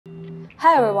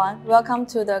Hi everyone, welcome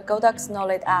to the Godox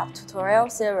KNOWLED app tutorial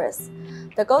series.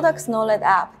 The Godox KNOWLED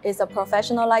app is a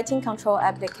professional lighting control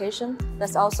application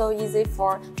that's also easy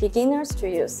for beginners to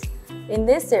use. In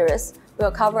this series, we'll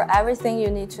cover everything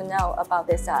you need to know about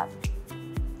this app.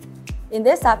 In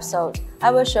this episode,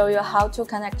 I will show you how to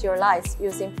connect your lights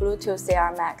using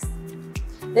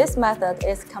Bluetooth-CRMX. This method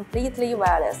is completely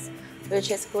wireless, which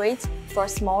is great for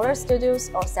smaller studios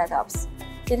or setups.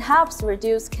 It helps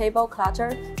reduce cable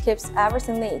clutter, keeps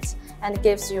everything neat, and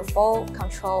gives you full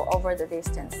control over the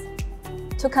distance.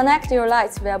 To connect your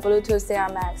lights via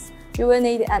Bluetooth-CRMX, you will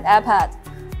need an iPad.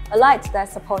 A light that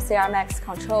supports CRMX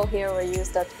control here will use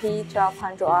the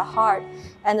P1200R hard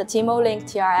and the TimoLink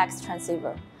TRX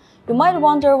transceiver. You might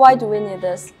wonder, why do we need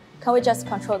this? Can we just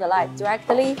control the light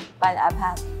directly by the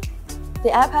iPad?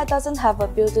 The iPad doesn't have a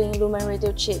built-in lumen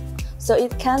radio chip, so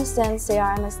it can send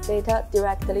CRMX data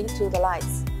directly to the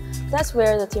lights. That's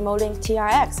where the TimoLink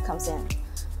TRX comes in.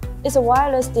 It's a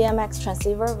wireless DMX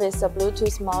transceiver with a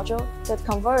Bluetooth module that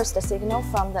converts the signal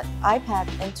from the iPad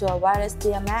into a wireless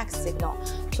DMX signal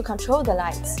to control the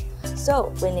lights.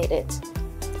 So we need it.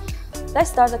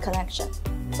 Let's start the connection.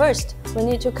 First, we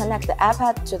need to connect the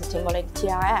iPad to the TimoLink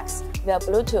TRX via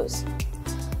Bluetooth.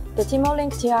 The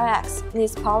TimoLink TRX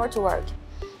needs power to work.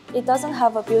 It doesn't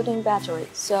have a built-in battery,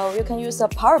 so you can use a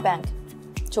power bank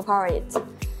to power it.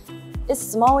 It's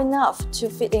small enough to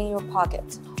fit in your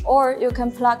pocket, or you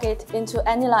can plug it into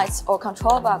any lights or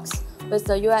control box with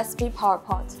the USB power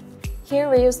port. Here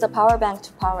we use the power bank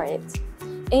to power it.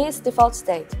 In its default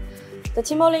state, the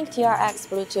TimoLink TRX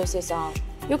Bluetooth is on.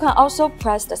 You can also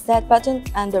press the set button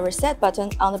and the reset button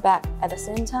on the back at the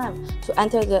same time to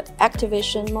enter the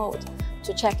activation mode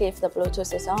to check if the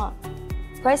Bluetooth is on.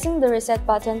 Pressing the reset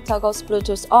button toggles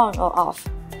Bluetooth on or off.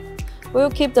 We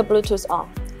will keep the Bluetooth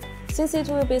on. Since it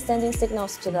will be sending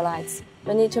signals to the lights,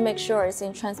 we need to make sure it's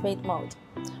in transmit mode.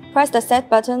 Press the set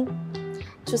button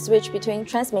to switch between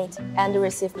transmit and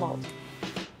receive mode.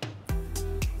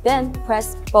 Then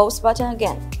press both buttons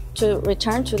again to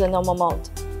return to the normal mode.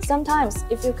 Sometimes,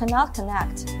 if you cannot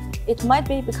connect, it might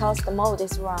be because the mode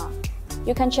is wrong.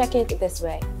 You can check it this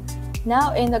way.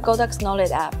 Now in the Godox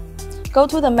KNOWLED app, go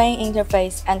to the main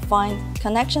interface and find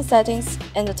Connection Settings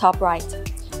in the top right.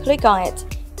 Click on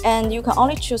it, and you can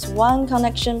only choose one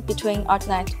connection between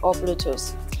Ethernet or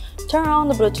Bluetooth. Turn on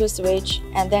the Bluetooth switch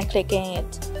and then click in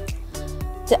it.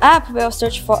 The app will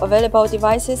search for available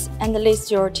devices and list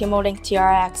your TimoLink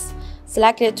TRX.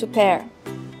 Select it to pair.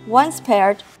 Once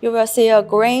paired, you will see a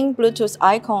green Bluetooth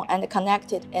icon and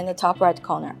connect it in the top right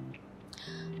corner.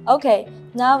 Okay,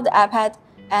 now the iPad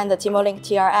and the TimoLink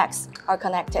TRX are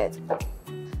connected.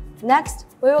 Next,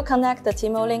 we will connect the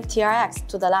TimoLink TRX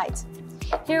to the light.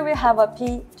 Here we have a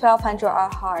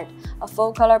P1200R hard, a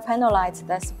full-color panel light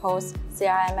that supports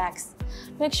CRMX.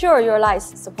 Make sure your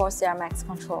lights support CRMX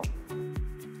control.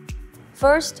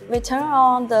 First, we turn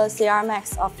on the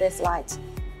CRMX of this light.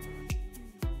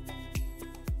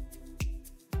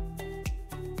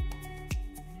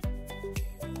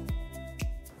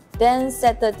 Then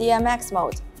set the DMX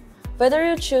mode. Whether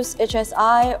you choose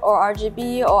HSI or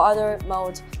RGB or other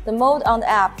mode, the mode on the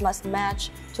app must match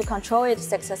to control it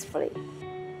successfully.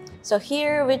 So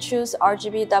here we choose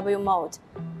RGBW mode.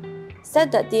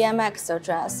 Set the DMX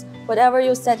address. Whatever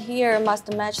you set here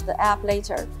must match the app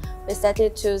later. We set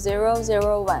it to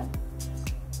 001.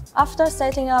 After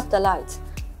setting up the light,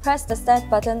 press the set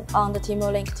button on the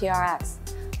TimoLink TRX.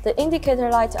 The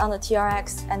indicator light on the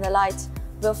TRX and the light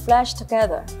will flash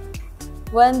together.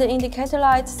 When the indicator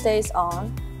light stays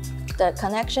on, the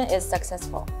connection is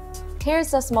successful.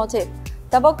 Here's a small tip.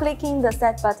 Double-clicking the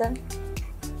set button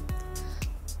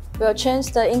will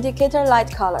change the indicator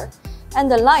light color,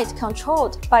 and the light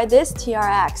controlled by this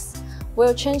TRX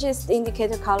will change its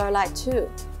indicator color light too.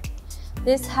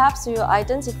 This helps you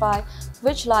identify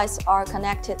which lights are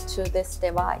connected to this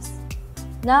device.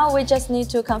 Now we just need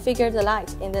to configure the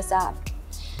light in this app.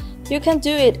 You can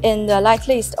do it in the light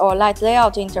list or light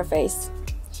layout interface.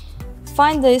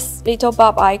 Find this little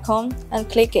bulb icon and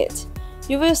click it.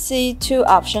 You will see two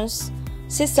options,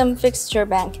 System Fixture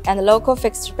Bank and Local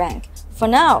Fixture Bank. For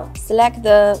now, select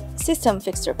the System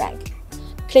Fixture Bank.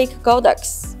 Click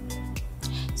Godox.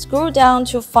 Scroll down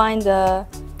to find the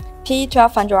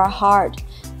P1200R hard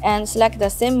and select the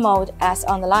same mode as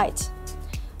on the light.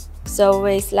 So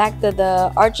we select the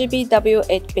RGBW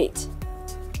 8-bit.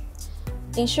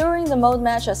 Ensuring the mode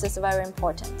matches is very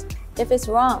important. If it's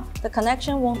wrong, the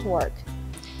connection won't work.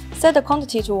 Set the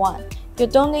quantity to 1. You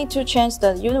don't need to change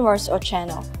the universe or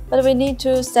channel, but we need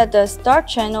to set the start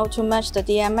channel to match the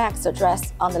DMX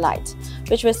address on the light,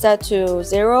 which we set to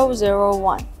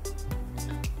 001.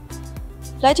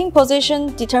 Lighting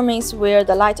position determines where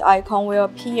the light icon will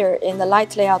appear in the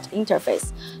light layout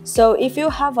interface. So if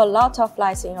you have a lot of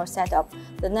lights in your setup,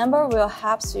 the number will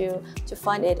help you to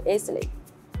find it easily.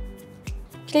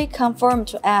 Click Confirm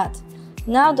to add.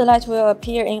 Now the light will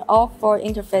appear in all 4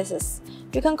 interfaces.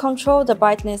 You can control the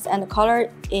brightness and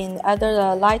color in either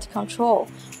the light control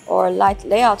or light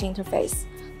layout interface.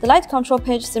 The light control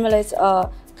page simulates a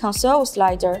console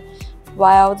slider,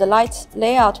 while the light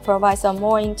layout provides a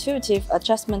more intuitive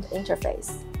adjustment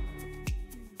interface.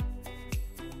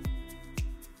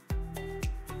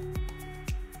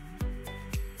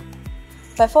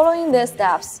 By following these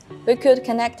steps, we could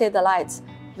connect the lights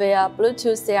via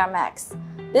Bluetooth-CRMX.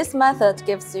 This method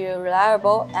gives you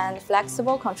reliable and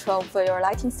flexible control for your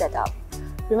lighting setup.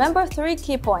 Remember 3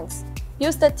 key points.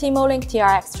 Use the TimoLink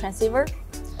TRX transceiver.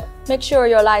 Make sure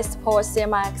your light supports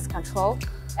CMX control,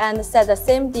 and set the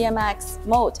same DMX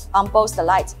mode on both the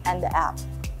light and the app.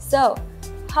 So,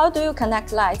 how do you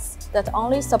connect lights that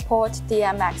only support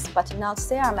DMX but not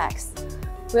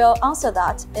CRMX? We'll answer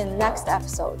that in next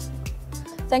episode.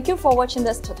 Thank you for watching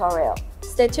this tutorial.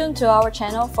 Stay tuned to our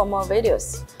channel for more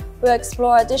videos. We'll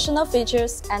explore additional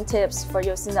features and tips for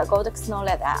using the Godox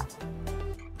KNOWLED app.